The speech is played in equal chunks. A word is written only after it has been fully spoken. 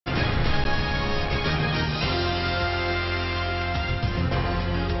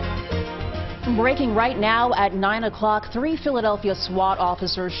Breaking right now at 9 o'clock, 3 Philadelphia SWAT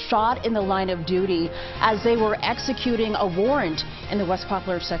officers shot in the line of duty as they were executing a warrant in the West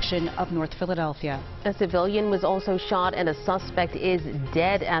Poplar section of North Philadelphia. A civilian was also shot and a suspect is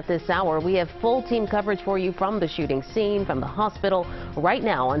dead at this hour. We have full team coverage for you from the shooting scene, from the hospital, right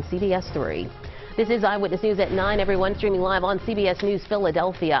now on CBS 3. This is Eyewitness News at 9, everyone, streaming live on CBS News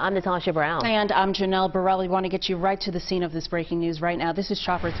Philadelphia. I'm Natasha Brown. And I'm Janelle Burrell. We want to get you right to the scene of this breaking news right now. This is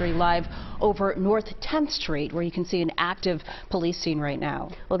Chopper 3 live over North 10th Street, where you can see an active police scene right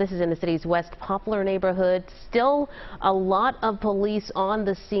now. Well, this is in the city's West Poplar neighborhood. Still a lot of police on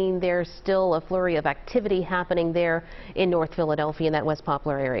the scene. There's still a flurry of activity happening there in North Philadelphia in that West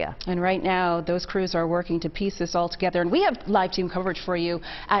Poplar area. And right now, those crews are working to piece this all together. And we have live team coverage for you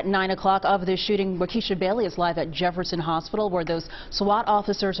at 9 o'clock of this shooting. Wakisha Bailey is live at Jefferson Hospital, where those SWAT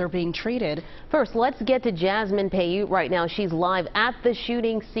officers are being treated. First, let's get to Jasmine Payoute right now. She's live at the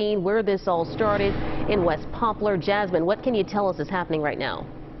shooting scene where this all started in West Poplar. Jasmine, what can you tell us is happening right now?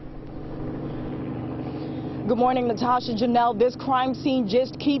 Good morning, Natasha. Janelle, this crime scene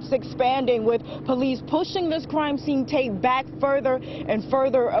just keeps expanding, with police pushing this crime scene tape back further and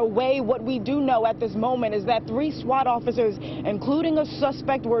further away. What we do know at this moment is that 3 SWAT officers, including a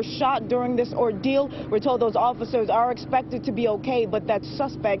suspect, were shot during this ordeal. We're told those officers are expected to be okay, but that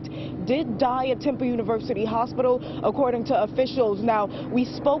suspect did die at Temple University Hospital, according to officials. Now, we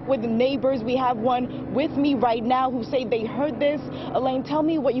spoke with neighbors. We have one with me right now who say they heard this. Elaine, tell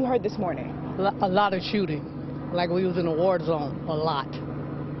me what you heard this morning. A lot of shooting, like we was in a war zone. A lot.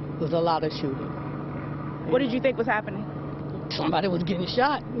 It was a lot of shooting. What did you think was happening? Somebody was getting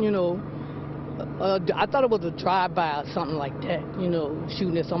shot, you know. I thought it was a drive-by or something like that, you know,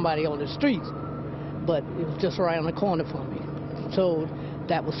 shooting at somebody on the streets. But it was just around the corner from me. So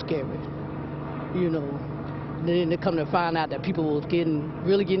that was scary, you know. Then they come to find out that people was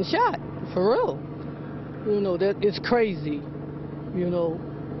really getting shot, for real. You know, that it's crazy, you know.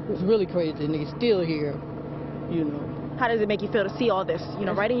 It's really crazy, and they're still here, you know. How does it make you feel to see all this, you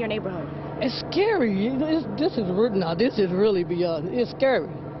know, right in your neighborhood? It's scary. You know, this is really beyond. It's scary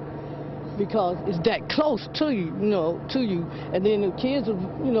because it's that close to you, and then the kids,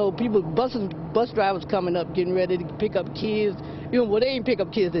 you know, bus drivers coming up, getting ready to pick up kids. You know, well, they ain't pick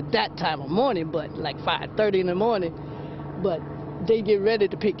up kids at that time of morning, but like 5:30 in the morning. But they get ready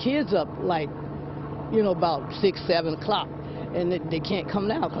to pick kids up, like, you know, about 6, 7 o'clock. And they can't come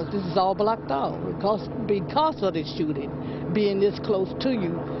now because this is all blocked off because of this shooting. Being this close to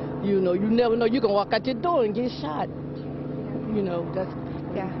you, you know, you never know. You can walk out your door and get shot. You know, that's...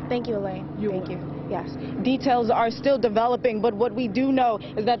 Yeah, thank you, Elaine. Thank you. Yes. Details are still developing, but what we do know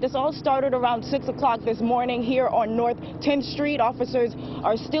is that this all started around 6 o'clock this morning here on North 10th Street. Officers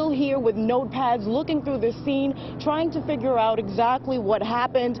are still here with notepads, looking through the scene, trying to figure out exactly what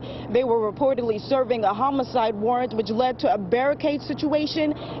happened. They were reportedly serving a homicide warrant, which led to a barricade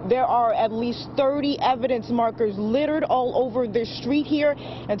situation. There are at least 30 evidence markers littered all over this street here.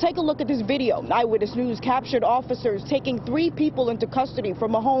 And take a look at this video. Eyewitness News captured officers taking 3 people into custody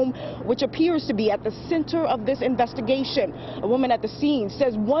from a home which appears to be at the center of this investigation. A woman at the scene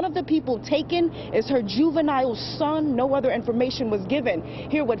says one of the people taken is her juvenile son. No other information was given.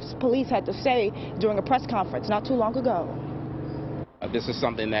 Hear what police had to say during a press conference not too long ago. This is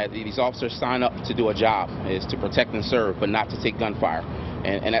something that these officers sign up to do a job, is to protect and serve, but not to take gunfire.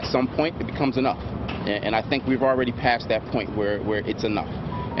 And at some point, it becomes enough. And I think we've already passed that point where it's enough.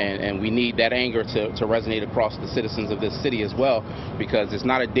 And we need that anger to resonate across the citizens of this city as well, because it's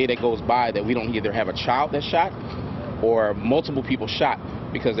not a day that goes by that we don't either have a child that's shot or multiple people shot,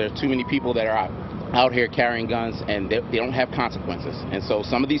 because there are too many people that are out here carrying guns and they don't have consequences. And so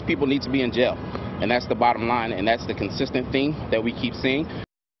some of these people need to be in jail. And that's the bottom line, and that's the consistent theme that we keep seeing.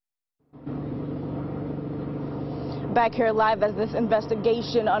 Back here live as this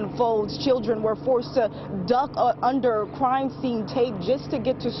investigation unfolds, children were forced to duck under crime scene tape just to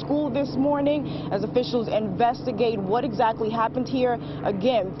get to school this morning as officials investigate what exactly happened here.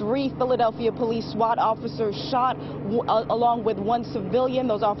 Again, 3 Philadelphia police SWAT officers shot along with 1 civilian.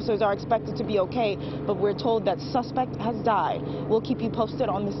 Those officers are expected to be okay, but we're told that suspect has died. We'll keep you posted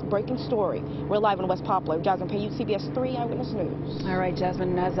on this breaking story. We're live in West Poplar. Jasmine Payoute, CBS 3 Eyewitness News. All right,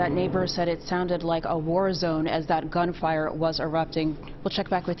 Jasmine, as that neighbor said, it sounded like a war zone as that gunfire was erupting. We'll check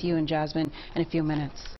back with you and Jasmine in a few minutes.